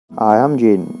Hi, I'm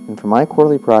Jaden, and for my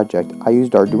quarterly project, I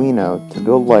used Arduino to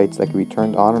build lights that could be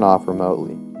turned on and off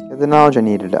remotely. To get the knowledge I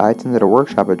needed, I attended a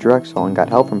workshop at Drexel and got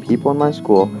help from people in my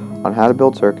school on how to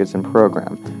build circuits and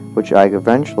program, which I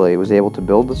eventually was able to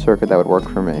build the circuit that would work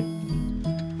for me.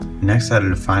 Next, I had to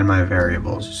define my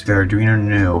variables, so the Arduino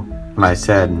knew when I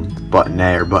said button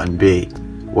A or button B,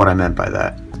 what I meant by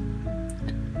that.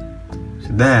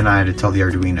 So then I had to tell the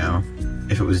Arduino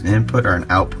if it was an input or an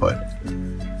output.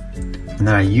 And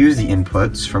then I used the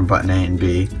inputs from button A and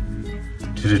B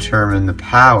to determine the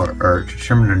power, or to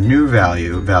determine a new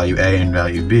value, value A and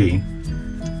value B,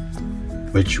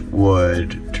 which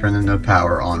would turn the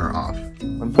power on or off.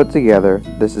 When put together,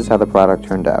 this is how the product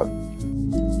turned out.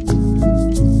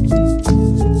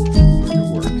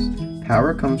 It works.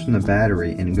 Power comes from the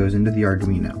battery and it goes into the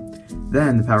Arduino.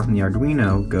 Then the power from the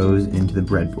Arduino goes into the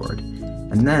breadboard.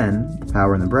 And then the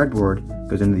power in the breadboard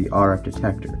goes into the RF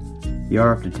detector. The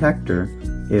RF detector,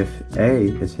 if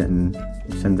A is hit,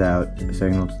 sends out a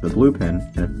signal to the blue pin,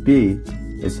 and if B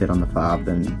is hit on the fob,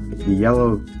 then the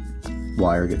yellow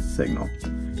wire gets a signal.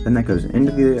 Then that goes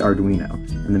into the Arduino,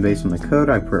 and then based on the code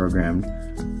I programmed,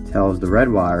 tells the red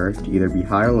wire to either be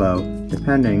high or low,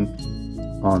 depending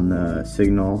on the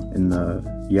signal in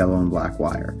the yellow and black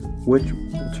wire, which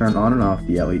will turn on and off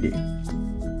the LED.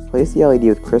 Place the LED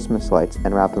with Christmas lights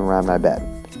and wrap them around my bed.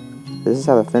 This is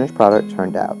how the finished product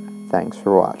turned out. Thanks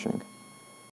for watching.